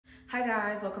Hi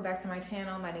guys, welcome back to my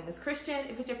channel. My name is Christian.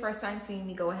 If it's your first time seeing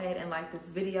me, go ahead and like this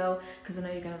video because I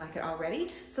know you're gonna like it already.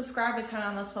 Subscribe and turn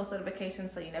on those post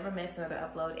notifications so you never miss another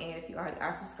upload. And if you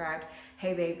are subscribed,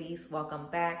 hey babies, welcome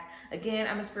back. Again,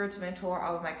 I'm a spiritual mentor.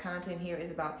 All of my content here is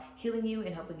about healing you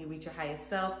and helping you reach your highest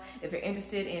self. If you're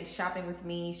interested in shopping with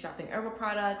me, shopping herbal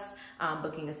products,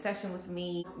 booking a session with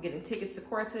me, getting tickets to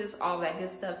courses, all that good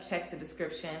stuff, check the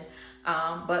description.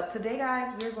 But today,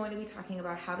 guys, we're going to be talking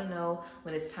about how to know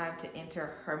when it's time to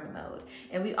enter hermit mode.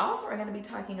 And we also are going to be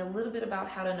talking a little bit about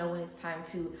how to know when it's time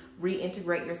to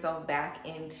reintegrate yourself back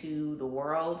into the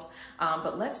world.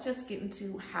 But let's just get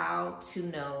into how to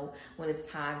know when it's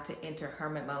time to enter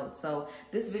hermit mode. So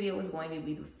this video is going to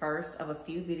be the first of a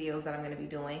few videos that I'm going to be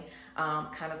doing,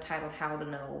 kind of titled How to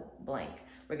Know Blank.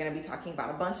 We're going to be talking about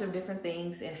a bunch of different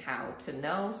things and how to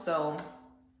know. So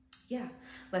yeah,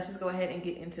 let's just go ahead and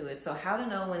get into it. So how to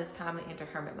know when it's time to enter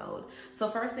hermit mode. So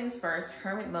first things first,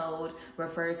 hermit mode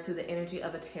refers to the energy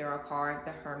of a tarot card,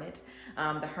 the Hermit.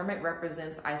 The Hermit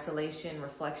represents isolation,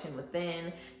 reflection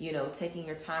within, taking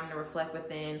your time to reflect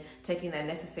within, taking that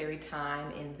necessary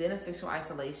time in beneficial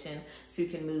isolation so you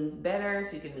can move better,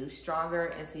 so you can move stronger,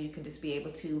 and so you can just be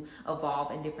able to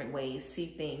evolve in different ways, see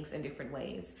things in different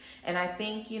ways. And I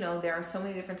think, there are so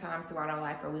many different times throughout our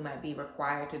life where we might be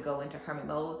required to go into hermit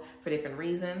mode for different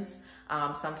reasons.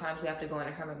 Sometimes we have to go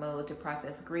into hermit mode to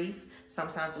process grief.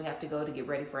 Sometimes we have to go to get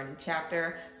ready for a new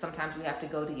chapter. Sometimes we have to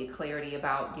go to get clarity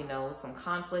about, some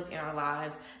conflict in our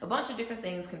lives. A bunch of different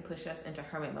things can push us into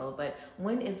hermit mode. But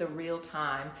when is the real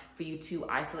time for you to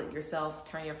isolate yourself,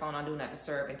 turn your phone on Do Not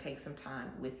Disturb, and take some time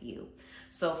with you?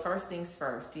 So first things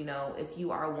first, if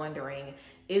you are wondering,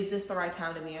 is this the right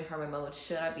time to be in hermit mode?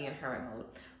 Should I be in hermit mode?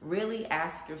 Really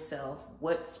ask yourself,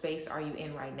 what space are you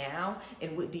in right now?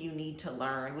 And what do you need to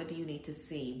learn? What do you need to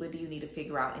see? What do you need to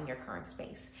figure out in your current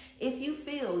space? If you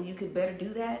feel you could better do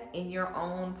that in your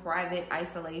own private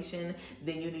isolation,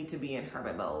 then you need to be in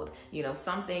hermit mode.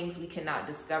 Some things we cannot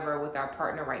discover with our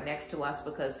partner right next to us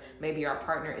because maybe our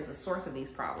partner is a source of these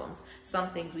problems. Some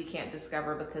things we can't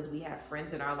discover because we have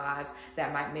friends in our lives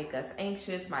that might make us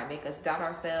anxious, might make us doubt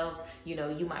ourselves.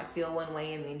 You might feel one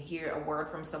way and then hear a word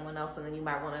from someone else, and then you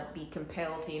might want to be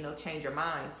compelled to, change your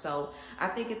mind. So I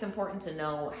think it's important to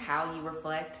know how you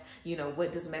reflect.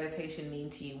 What does meditation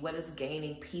mean to you? What does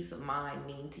gaining peace of mind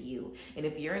mean to you? And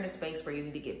if you're in a space where you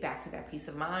need to get back to that peace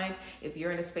of mind, if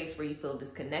you're in a space where you feel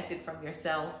disconnected from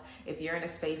yourself, if you're in a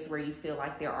space where you feel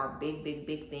like there are big, big,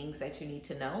 big things that you need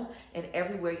to know, and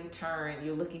everywhere you turn,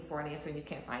 you're looking for an answer and you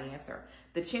can't find an answer,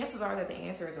 the chances are that the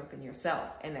answer is within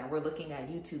yourself, and that we're looking at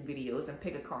YouTube videos and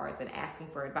pick-a cards and asking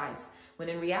for advice, when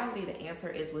in reality, the answer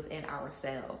is within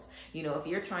ourselves. If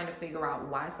you're trying to figure out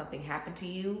why something happened to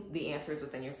you, the answer is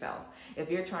within yourself.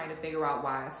 If you're trying to figure out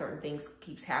why certain things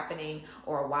keeps happening,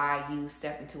 or why you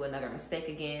stepped into another mistake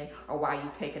again, or why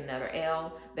you take another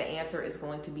L, the answer is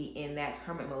going to be in that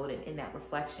hermit mode and in that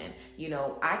reflection.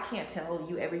 I can't tell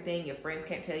you everything. Your friends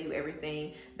can't tell you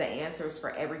everything. The answers for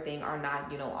everything are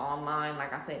not, online,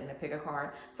 like I said, in a pick a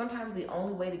card. Sometimes the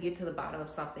only way to get to the bottom of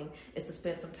something is to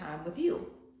spend some time with you.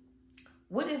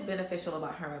 What is beneficial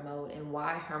about hermit mode, and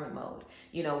why hermit mode?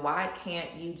 Why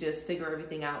can't you just figure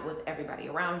everything out with everybody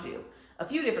around you? A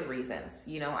few different reasons.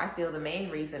 I feel the main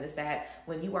reason is that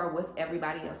when you are with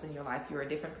everybody else in your life, you're a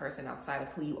different person outside of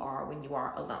who you are when you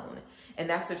are alone. And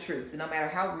that's the truth. No matter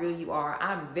how real you are,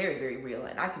 I'm very, very real,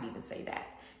 and I can even say that.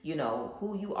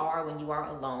 Who you are when you are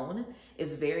alone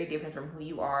is very different from who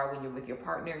you are when you're with your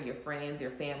partner, your friends, your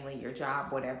family, your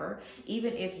job, whatever.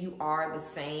 Even if you are the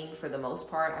same for the most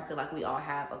part, I feel like we all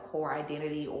have a core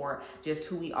identity or just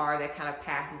who we are that kind of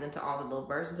passes into all the little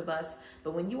versions of us.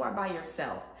 But when you are by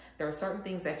yourself, there are certain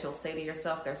things that you'll say to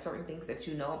yourself. There are certain things that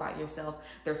you know about yourself.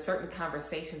 There are certain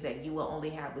conversations that you will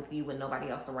only have with you when nobody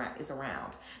else is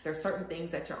around. There are certain things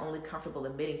that you're only comfortable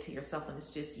admitting to yourself when it's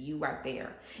just you right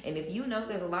there. And if you know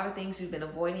there's a lot of things you've been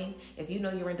avoiding, if you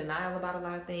know you're in denial about a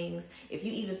lot of things, if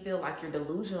you even feel like you're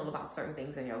delusional about certain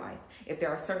things in your life, if there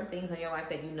are certain things in your life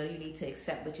that you need to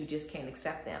accept but you just can't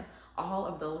accept them, all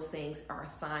of those things are a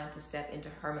sign to step into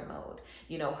hermit mode.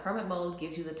 Hermit mode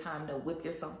gives you the time to whip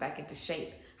yourself back into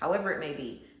shape, however it may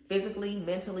be, physically,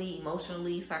 mentally,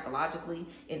 emotionally, psychologically,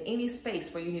 in any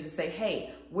space where you need to say,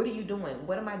 hey, what are you doing?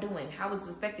 What am I doing? How is this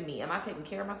affecting me? Am I taking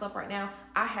care of myself right now?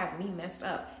 I have me messed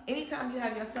up. Anytime you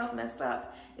have yourself messed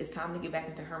up, it's time to get back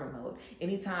into hermit mode.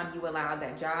 Anytime you allow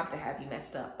that job to have you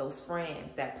messed up, those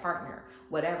friends, that partner,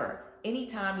 whatever,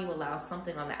 anytime you allow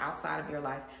something on the outside of your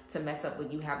life to mess up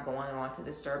what you have going on, to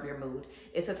disturb your mood,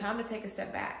 it's a time to take a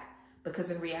step back.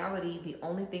 Because in reality, the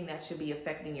only thing that should be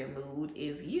affecting your mood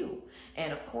is you.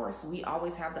 And of course, we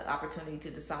always have the opportunity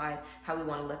to decide how we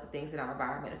want to let the things in our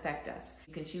environment affect us.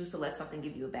 You can choose to let something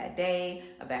give you a bad day,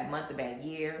 a bad month, a bad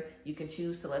year. You can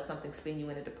choose to let something spin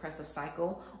you in a depressive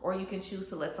cycle, or you can choose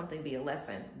to let something be a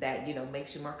lesson that,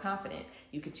 makes you more confident.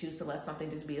 You can choose to let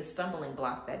something just be a stumbling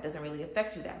block that doesn't really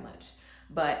affect you that much.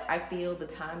 But I feel the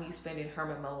time you spend in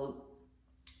hermit mode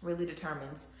really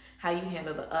determines how you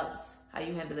handle the ups, how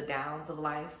you handle the downs of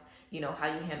life, how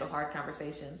you handle hard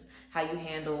conversations, how you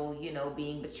handle,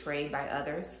 being betrayed by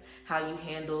others, how you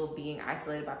handle being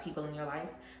isolated by people in your life.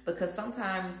 Because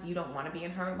sometimes you don't want to be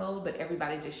in hermit mode, but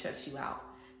everybody just shuts you out.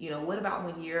 What about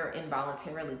when you're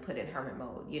involuntarily put in hermit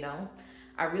mode,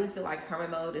 I really feel like hermit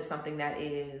mode is something that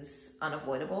is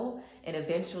unavoidable. And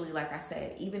eventually, like I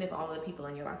said, even if all of the people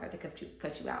in your life have to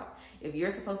cut you out, if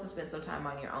you're supposed to spend some time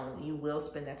on your own, you will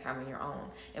spend that time on your own.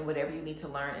 And whatever you need to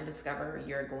learn and discover,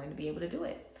 you're going to be able to do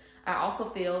it. I also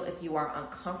feel if you are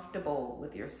uncomfortable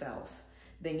with yourself,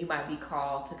 then you might be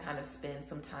called to kind of spend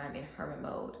some time in hermit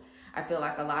mode. I feel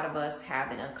like a lot of us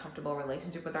have an uncomfortable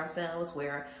relationship with ourselves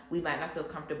where we might not feel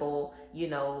comfortable,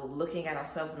 looking at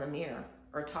ourselves in the mirror,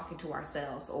 or talking to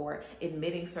ourselves, or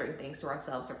admitting certain things to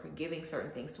ourselves, or forgiving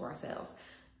certain things to ourselves.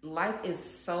 Life is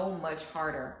so much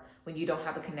harder when you don't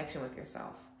have a connection with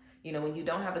yourself. When you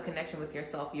don't have a connection with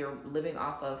yourself, you're living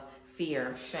off of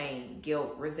fear, shame,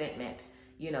 guilt, resentment,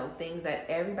 things that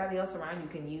everybody else around you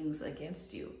can use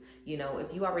against you.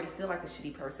 If you already feel like a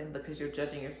shitty person because you're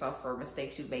judging yourself for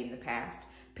mistakes you've made in the past,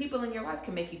 people in your life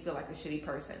can make you feel like a shitty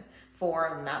person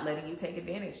for not letting you take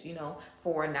advantage,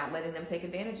 for not letting them take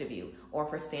advantage of you, or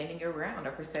for standing your ground,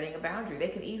 or for setting a boundary. They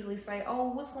can easily say, oh,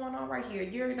 what's going on right here?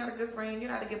 You're not a good friend. You're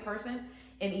not a good person.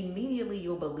 And immediately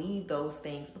you'll believe those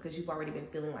things because you've already been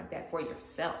feeling like that for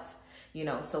yourself.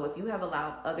 So if you have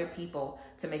allowed other people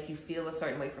to make you feel a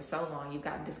certain way for so long, you've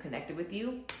gotten disconnected with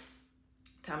you,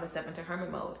 time to step into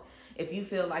hermit mode. If you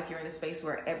feel like you're in a space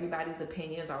where everybody's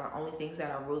opinions are the only things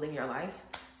that are ruling your life,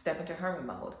 step into hermit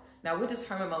mode. Now, what does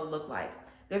hermit mode look like?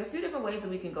 There's a few different ways that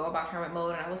we can go about hermit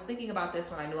mode, and I was thinking about this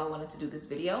when I knew I wanted to do this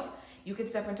video. You can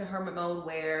step into hermit mode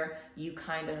where you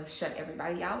kind of shut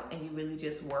everybody out and you really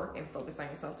just work and focus on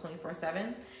yourself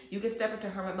 24/7. You can step into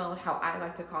hermit mode, how I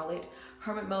like to call it,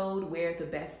 hermit mode where the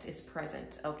best is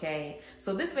present, okay?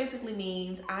 So this basically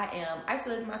means I am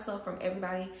isolating myself from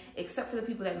everybody except for the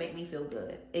people that make me feel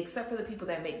good, except for the people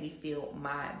that make me feel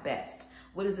my best.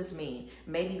 What does this mean?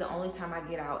 Maybe the only time I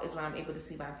get out is when I'm able to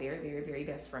see my very, very, very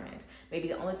best friend. Maybe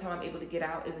the only time I'm able to get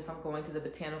out is if I'm going to the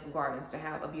botanical gardens to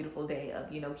have a beautiful day of,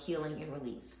 healing and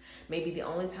release. Maybe the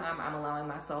only time I'm allowing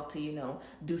myself to,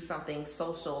 do something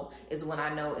social is when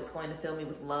I know it's going to fill me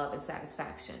with love and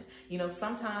satisfaction.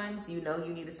 Sometimes, you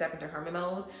need to step into hermit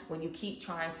mode when you keep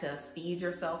trying to feed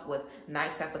yourself with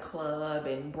nights at the club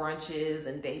and brunches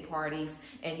and day parties,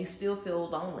 and you still feel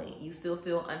lonely. You still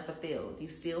feel unfulfilled. You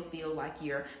still feel like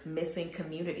you're missing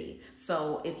community.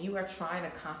 So if you are trying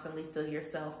to constantly fill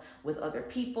yourself with other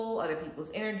people, other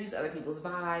people's energies, other people's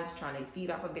vibes, trying to feed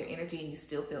off of their energy, and you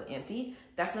still feel empty,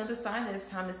 that's another sign that it's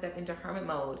time to step into hermit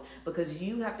mode, because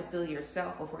you have to fill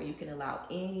yourself before you can allow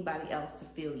anybody else to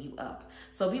fill you up.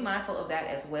 So be mindful of that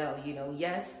as well.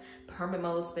 Yes, hermit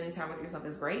mode, spending time with yourself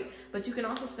is great, but you can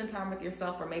also spend time with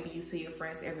yourself, or maybe you see your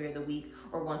friends every other week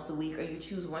or once a week, or you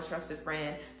choose one trusted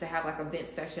friend to have like a vent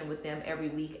session with them every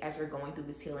week as you're going through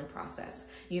this healing process.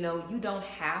 You don't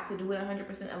have to do it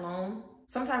 100% alone.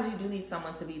 Sometimes you do need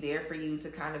someone to be there for you to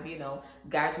kind of,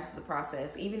 guide you through the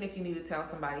process. Even if you need to tell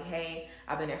somebody, hey,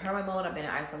 I've been in hermit mode, I've been in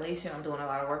isolation, I'm doing a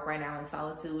lot of work right now in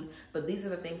solitude, but these are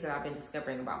the things that I've been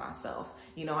discovering about myself.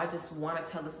 I just want to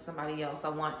tell this to somebody else. I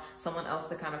want someone else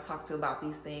to kind of talk to about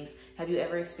these things. Have you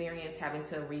ever experienced having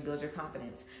to rebuild your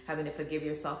confidence, having to forgive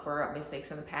yourself for mistakes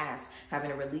from the past, having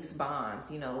to release bonds,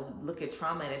 look at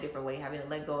trauma in a different way, having to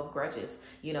let go of grudges?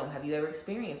 Have you ever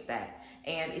experienced that?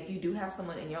 And if you do have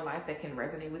someone in your life that can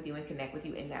resonate with you and connect with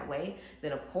you in that way,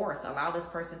 then of course, allow this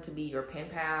person to be your pen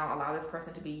pal, allow this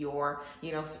person to be your,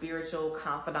 spiritual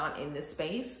confidant in this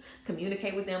space.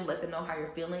 Communicate with them, let them know how you're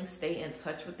feeling, stay in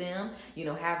touch with them,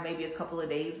 have maybe a couple of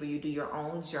days where you do your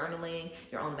own journaling,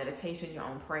 your own meditation, your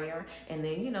own prayer, and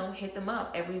then, hit them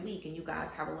up every week and you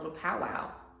guys have a little powwow.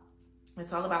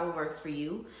 It's all about what works for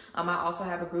you. I also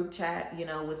have a group chat, you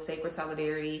know, with Sacred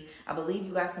Solidarity. I believe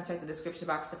you guys can check the description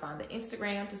box to find the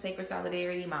Instagram to Sacred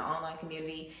Solidarity, my online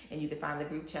community, and you can find the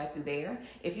group chat through there.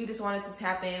 If you just wanted to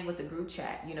tap in with the group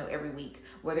chat, you know, every week,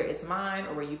 whether it's mine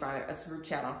or where you find a group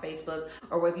chat on Facebook,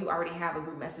 or whether you already have a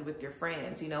group message with your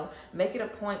friends, you know, make it a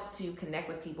point to connect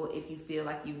with people if you feel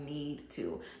like you need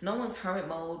to. No one's hermit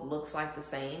mode looks like the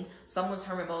same. Someone's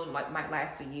hermit mode might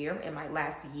last a year. It might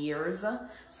last years.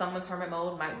 Someone's hermit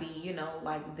mode might be, you know,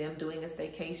 like them doing a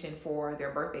staycation for their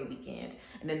birthday weekend.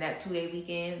 And then that 2-day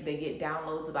weekend, they get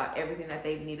downloads about everything that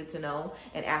they've needed to know.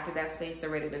 And after that space, they're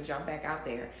ready to jump back out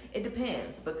there. It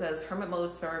depends, because hermit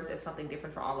mode serves as something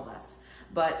different for all of us.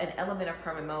 But an element of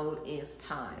hermit mode is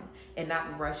time and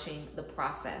not rushing the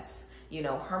process. You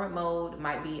know, hermit mode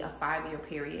might be a 5-year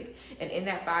period. And in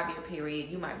that 5-year period,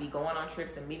 you might be going on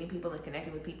trips and meeting people and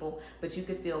connecting with people, but you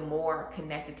could feel more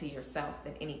connected to yourself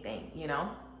than anything, you know?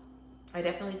 I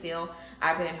definitely feel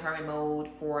I've been in hermit mode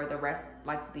for the rest,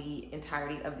 like the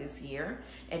entirety of this year.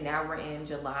 And now we're in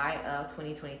July of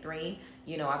 2023.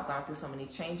 You know, I've gone through so many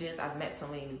changes. I've met so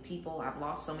many new people. I've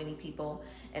lost so many people.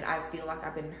 And I feel like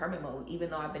I've been in hermit mode, even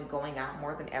though I've been going out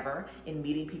more than ever and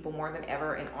meeting people more than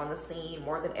ever and on the scene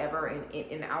more than ever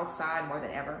and outside more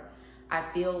than ever. I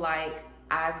feel like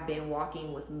I've been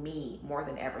walking with me more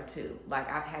than ever too. Like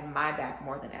I've had my back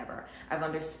more than ever. I've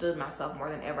understood myself more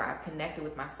than ever. I've connected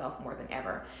with myself more than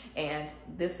ever. And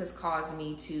this has caused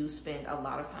me to spend a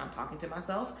lot of time talking to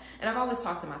myself. And I've always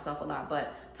talked to myself a lot,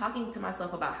 but talking to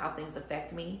myself about how things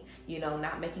affect me, you know,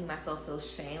 not making myself feel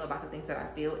shame about the things that I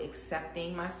feel,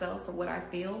 accepting myself for what I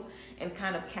feel, and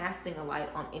kind of casting a light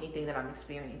on anything that I'm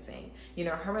experiencing. You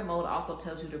know, hermit mode also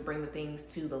tells you to bring the things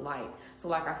to the light. So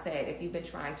like I said, if you've been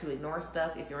trying to ignore stuff,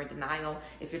 if you're in denial,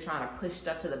 if you're trying to push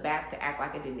stuff to the back to act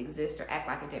like it didn't exist or act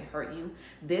like it didn't hurt you,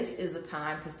 this is the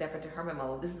time to step into hermit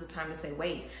mode. This is the time to say,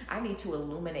 wait, I need to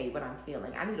illuminate what I'm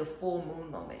feeling. I need a full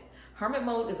moon moment. Hermit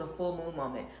mode is a full moon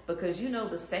moment, because you know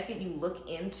the second you look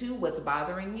into what's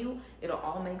bothering you, it'll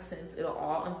all make sense. It'll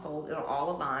all unfold. It'll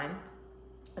all align.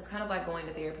 It's kind of like going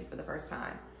to therapy for the first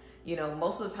time. You know,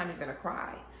 most of the time you're going to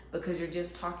cry because you're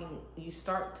just talking, you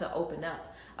start to open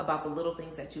up about the little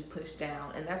things that you push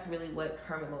down. And that's really what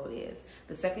hermit mode is.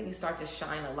 The second you start to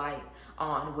shine a light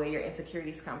on where your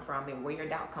insecurities come from and where your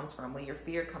doubt comes from, where your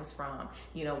fear comes from,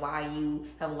 you know, why you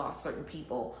have lost certain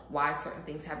people, why certain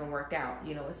things haven't worked out.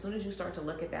 You know, as soon as you start to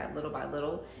look at that little by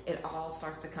little, it all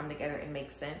starts to come together and make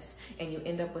sense. And you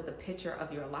end up with a picture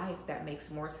of your life that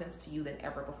makes more sense to you than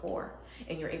ever before.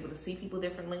 And you're able to see people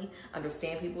differently,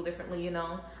 understand people differently, you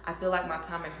know. I feel like my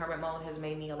time in hermit mode has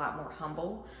made me a lot more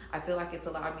humble. I feel like it's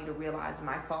allowed me to realize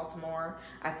my faults more.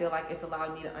 I feel like it's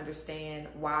allowed me to understand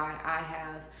why I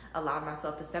have allowed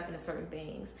myself to step into certain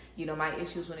things. You know, my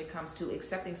issues when it comes to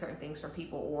accepting certain things from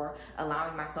people or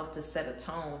allowing myself to set a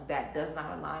tone that does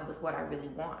not align with what I really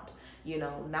want. You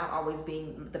know, not always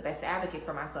being the best advocate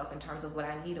for myself in terms of what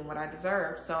I need and what I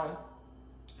deserve. So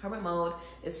hermit mode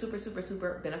is super, super,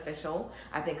 super beneficial.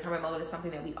 I think hermit mode is something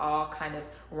that we all kind of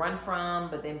run from,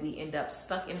 but then we end up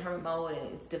stuck in hermit mode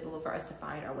and it's difficult for us to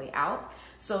find our way out.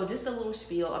 So just a little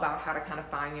spiel about how to kind of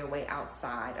find your way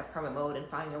outside of hermit mode and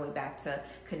find your way back to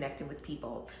connecting with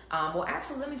people. Well,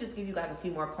 actually, let me just give you guys a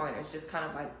few more pointers, just kind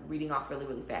of like reading off really,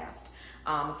 really fast.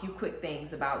 A few quick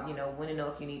things about, you know, when to know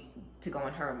if you need to go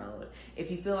in hermit mode. If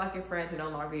you feel like your friends are no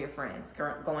longer your friends,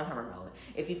 go in hermit mode.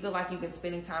 If you feel like you've been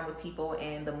spending time with people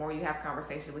and the more you have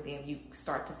conversations with them, you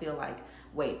start to feel like,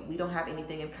 wait, we don't have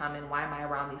anything in common. Why am I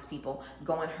around these people?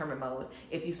 Go in hermit mode.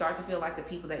 If you start to feel like the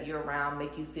people that you're around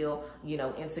make you feel, you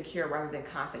know, insecure rather than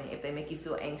confident, if they make you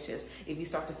feel anxious, if you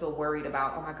start to feel worried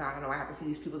about, oh my God, I know I have to see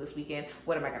these people this weekend.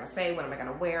 What am I going to say? What am I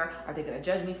going to wear? Are they going to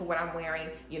judge me for what I'm wearing?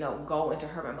 You know, go into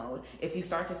hermit mode. If you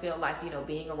start to feel like, you know,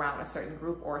 being around a certain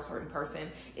group or a certain person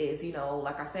is, you know,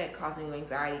 like I said, causing you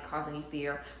anxiety, causing you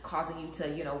fear, causing you to,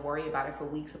 you know, worry about it for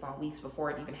weeks upon weeks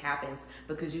before it even happens,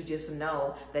 because you just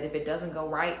know that if it doesn't go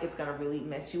right, it's going to really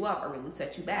mess you up or really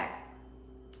set you back.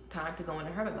 Time to go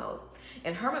into hermit mode.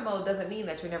 And hermit mode doesn't mean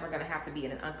that you're never going to have to be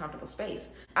in an uncomfortable space.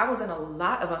 I was in a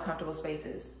lot of uncomfortable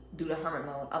spaces due to hermit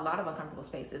mode, a lot of uncomfortable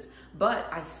spaces, but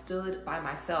I stood by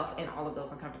myself in all of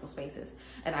those uncomfortable spaces.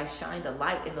 And I shined a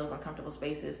light in those uncomfortable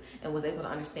spaces and was able to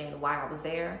understand why I was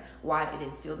there, why it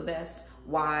didn't feel the best,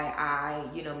 why I,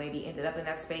 you know, maybe ended up in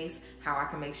that space, how I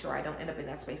can make sure I don't end up in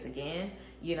that space again,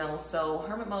 you know. So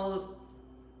hermit mode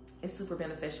is super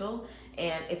beneficial.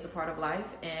 and it's a part of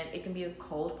life, and it can be a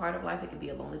cold part of life, it can be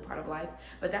a lonely part of life.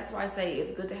 But that's why I say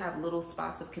it's good to have little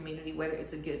spots of community, whether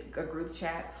it's a group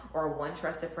chat or one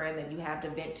trusted friend that you have to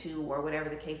vent to, or whatever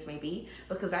the case may be,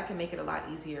 because that can make it a lot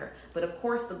easier. But of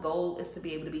course, the goal is to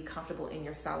be able to be comfortable in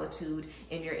your solitude,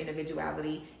 in your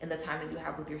individuality, in the time that you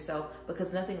have with yourself,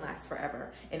 because nothing lasts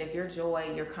forever. And if your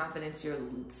joy, your confidence, your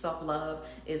self-love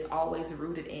is always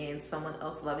rooted in someone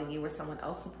else loving you or someone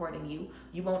else supporting you,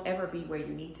 you won't ever be where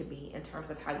you need to be in terms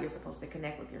of how you're supposed to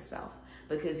connect with yourself,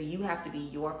 because you have to be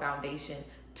your foundation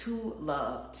to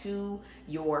love, to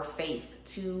your faith,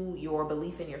 to your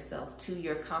belief in yourself, to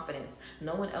your confidence.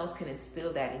 No one else can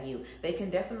instill that in you. They can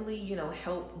definitely,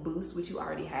 help boost what you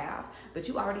already have, but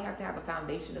you already have to have a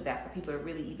foundation of that for people to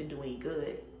really even do any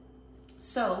good.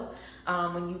 So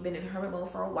when you've been in hermit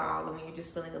mode for a while, and when you're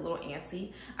just feeling a little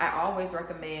antsy, I always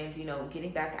recommend,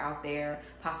 getting back out there,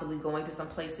 possibly going to some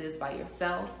places by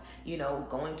yourself,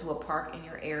 going to a park in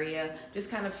your area, just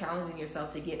kind of challenging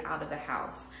yourself to get out of the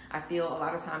house. I feel a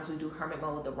lot of times we do hermit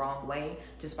mode the wrong way,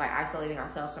 just by isolating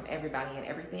ourselves from everybody and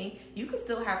everything. You can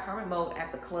still have hermit mode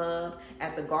at the club,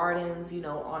 at the gardens,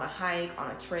 on a hike, on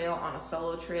a trail, on a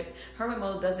solo trip. Hermit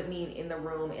mode doesn't mean in the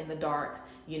room, in the dark,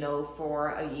 for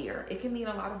a year. It can mean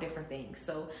a lot of different things.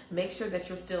 So make sure that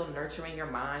you're still nurturing your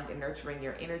mind and nurturing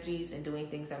your energies and doing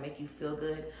things that make you feel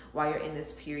good while you're in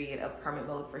this period of hermit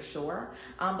mode, for sure.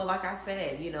 But like I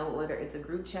said, whether it's a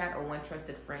group chat or one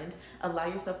trusted friend, allow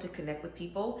yourself to connect with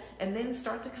people, and then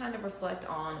start to kind of reflect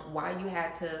on why you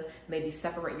had to maybe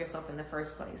separate yourself in the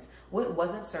first place. What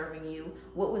wasn't serving you?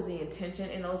 What was the intention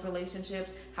in those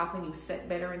relationships? How can you set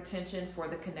better intention for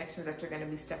the connections that you're going to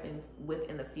be stepping with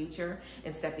in the future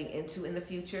and stepping into in the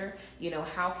future?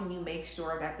 How can you make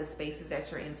sure that the spaces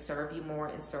that you're in serve you more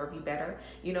and serve you better?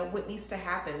 What needs to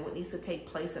happen? What needs to take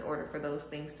place in order for those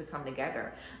things to come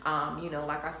together?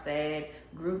 Like I said,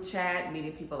 group chat,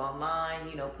 meeting people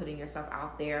online, putting yourself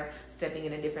out there, stepping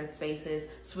into different spaces,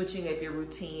 switching up your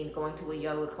routine, going to a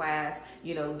yoga class,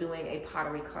 doing a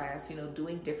pottery class,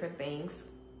 doing different things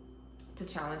to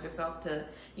challenge yourself to,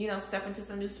 step into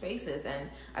some new spaces. And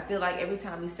I feel like every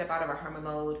time you step out of a hermit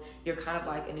mode, you're kind of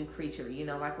like a new creature,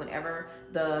 like whenever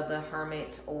the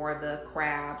hermit or the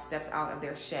crab steps out of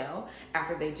their shell,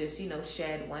 after they just,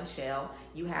 shed one shell,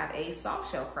 you have a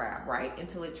soft shell crab, right?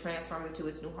 Until it transforms into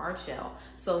its new hard shell.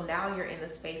 So now you're in the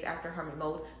space after hermit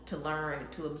mode to learn,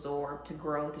 to absorb, to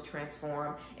grow, to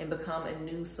transform, and become a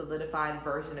new solidified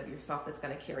version of yourself that's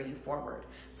going to carry you forward.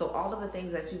 So all of the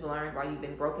things that you've learned while you've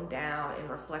been broken down and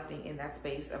reflecting in that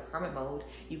space of hermit mode,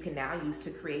 you can now use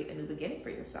to create a new beginning for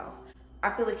yourself. I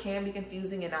feel it can be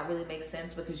confusing and not really make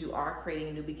sense because you are creating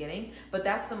a new beginning, but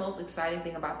that's the most exciting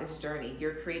thing about this journey.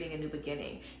 You're creating a new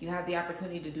beginning. You have the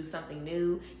opportunity to do something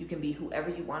new. You can be whoever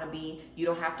you want to be. You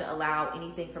don't have to allow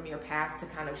anything from your past to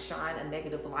kind of shine a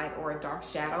negative light or a dark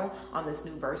shadow on this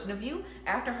new version of you.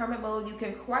 After hermit mode, you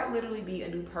can quite literally be a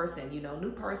new person,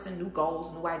 new person, new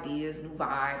goals, new ideas, new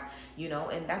vibe,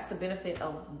 and that's the benefit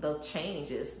of the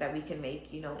changes that we can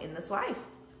make, in this life.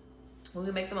 When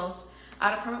we make the most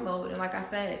out of hermit mode. And like I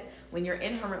said, when you're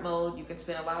in hermit mode, you can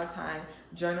spend a lot of time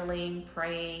journaling,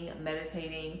 praying,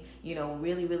 meditating,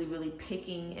 really, really, really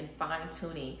picking and fine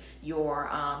tuning your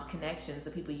connections,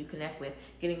 the people you connect with,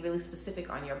 getting really specific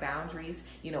on your boundaries,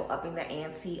 upping the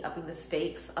ante, upping the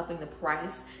stakes, upping the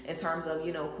price in terms of,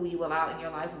 who you allow in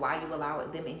your life, why you allow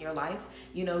them in your life.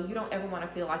 You don't ever want to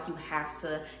feel like you have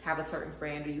to have a certain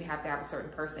friend or you have to have a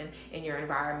certain person in your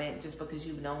environment just because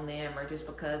you've known them or just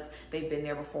because they've been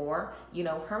there before.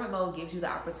 Hermit mode gives you the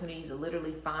opportunity to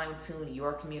literally fine tune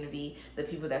your community, the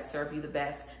people that serve you the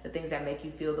best, the things that make you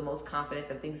feel the most confident,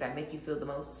 the things that make you feel the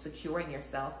most secure in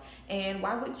yourself. And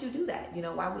why wouldn't you do that?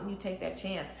 Why wouldn't you take that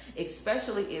chance?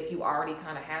 Especially if you already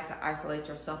kind of had to isolate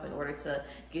yourself in order to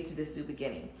get to this new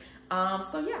beginning.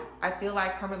 So yeah, I feel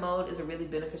like hermit mode is a really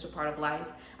beneficial part of life.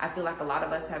 I feel like a lot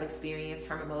of us have experienced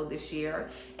hermit mode this year.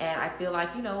 And I feel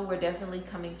like, we're definitely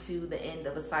coming to the end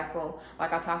of a cycle.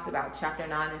 Like I talked about chapter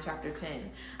 9 and chapter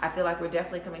 10. I feel like we're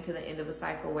definitely coming to the end of a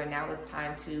cycle where now it's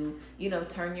time to,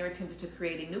 turn your attention to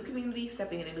creating new communities,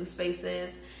 stepping into new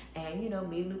spaces, and,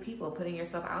 meeting new people, putting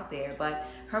yourself out there. But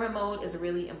hermit mode is a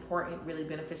really important, really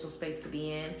beneficial space to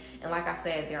be in. And like I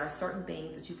said, there are certain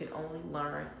things that you can only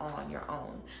learn on your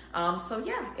own. So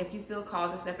yeah, if you feel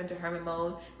called to step into hermit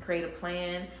mode, create a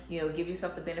plan, give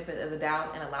yourself the benefit of the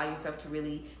doubt and allow yourself to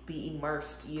really be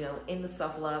immersed, in the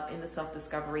self-love, in the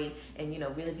self-discovery, and,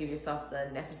 really give yourself the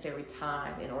necessary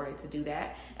time in order to do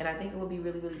that. And I think it would be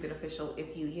really, really beneficial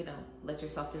if you, let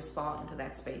yourself just fall into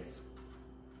that space.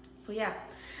 So yeah,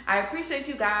 I appreciate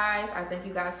you guys. I thank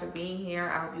you guys for being here.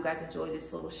 I hope you guys enjoyed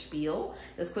this little spiel,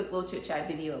 this quick little chit chat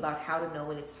video about how to know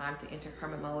when it's time to enter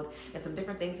hermit mode and some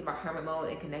different things about hermit mode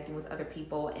and connecting with other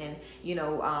people and, you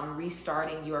know,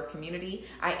 restarting your community.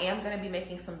 I am going to be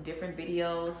making some different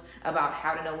videos about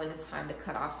how to know when it's time to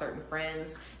cut off certain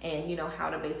friends and, you know, how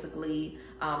to basically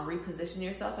reposition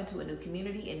yourself into a new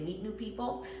community and meet new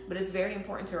people. But it's very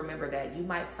important to remember that you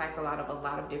might cycle out of a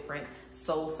lot of different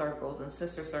soul circles and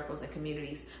sister circles and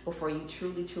communities before you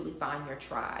truly find your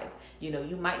tribe. You know,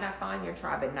 you might not find your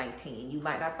tribe at 19. You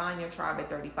might not find your tribe at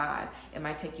 35. It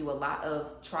might take you a lot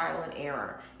of trial and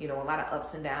error, you know, a lot of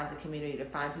ups and downs in community to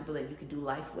find people that you can do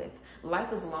life with.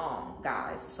 Life is long,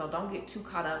 guys, so don't get too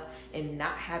caught up in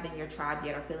not having your tribe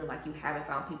yet or feeling like you haven't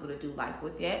found people to do life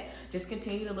with yet. Just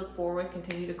continue to look forward,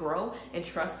 continue to grow, and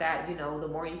trust that, you know, the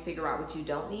more you figure out what you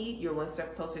don't need, you're one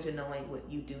step closer to knowing what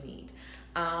you do need.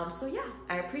 So yeah,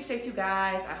 I appreciate you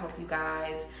guys. I hope you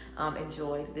guys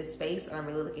enjoyed this space, and I'm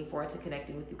really looking forward to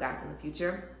connecting with you guys in the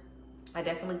future. I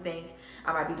definitely think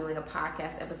I might be doing a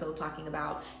podcast episode talking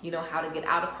about, you know, how to get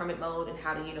out of hermit mode and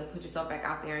how to, you know, put yourself back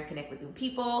out there and connect with new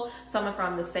people. Someone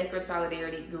from the Sacred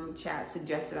Solidarity group chat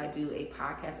suggested I do a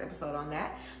podcast episode on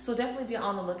that. So definitely be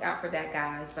on the lookout for that,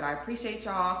 guys. But I appreciate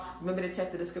y'all. Remember to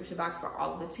check the description box for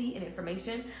all of the tea and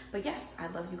information. But yes, I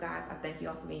love you guys. I thank you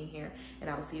all for being here, and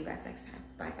I will see you guys next time.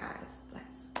 Bye, guys.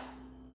 Bless.